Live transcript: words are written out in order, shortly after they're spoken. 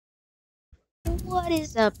What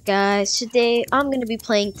is up, guys? Today I'm gonna be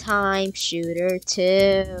playing Time Shooter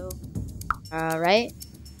 2. Alright.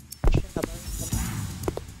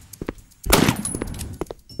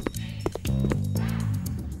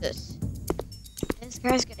 This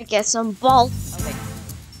guy's gonna get some balls. Oh, wait.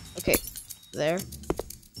 Okay, there.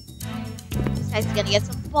 This guy's gonna get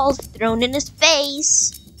some balls thrown in his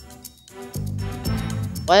face.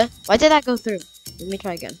 What? Why did that go through? Let me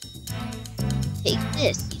try again. Take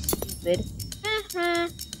this, you stupid.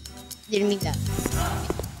 Didn't mean that.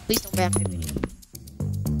 Please don't ban my video.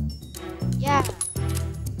 Yeah.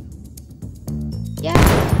 Yeah.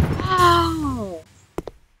 Oh.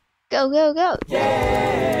 Go, go, go.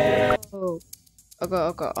 Yeah. Oh.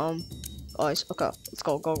 Okay. Guys, okay. Let's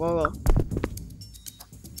go, go, go, go.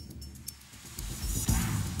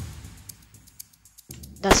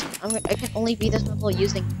 I can only beat this level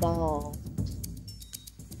using balls.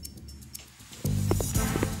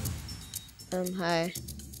 Hi.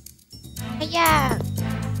 Yeah.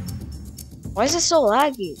 Why is it so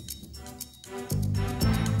laggy?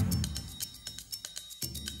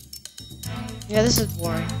 Yeah, this is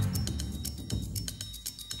boring.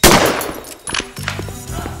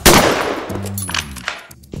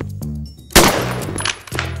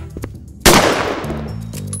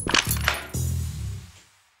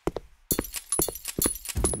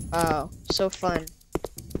 Wow, so fun.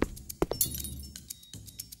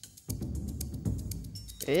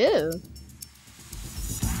 Ew.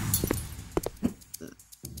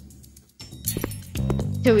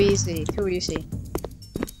 Too easy, too easy.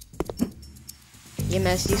 You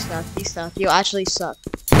mess, you suck. You actually suck.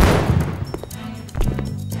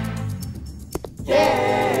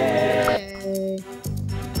 Yay!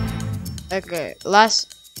 Okay,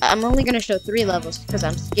 I'm only gonna show 3 levels because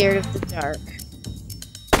I'm scared of the dark.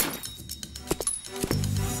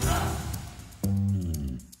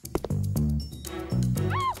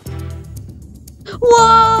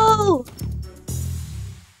 Whoa!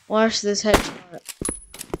 Watch this headshot.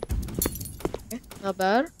 Okay, not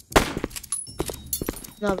bad.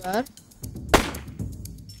 Not bad.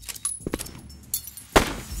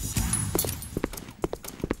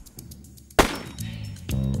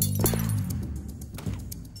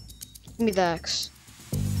 Give me the axe.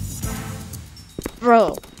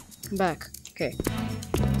 Bro, come back. Okay.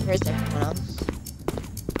 Where's everyone else?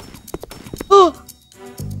 Oh!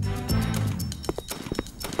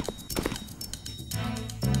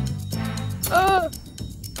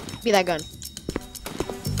 Be that gun.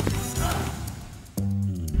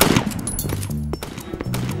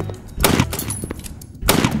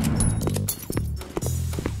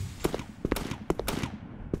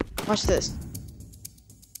 Watch this.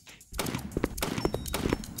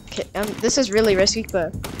 Okay, this is really risky,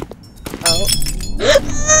 but oh.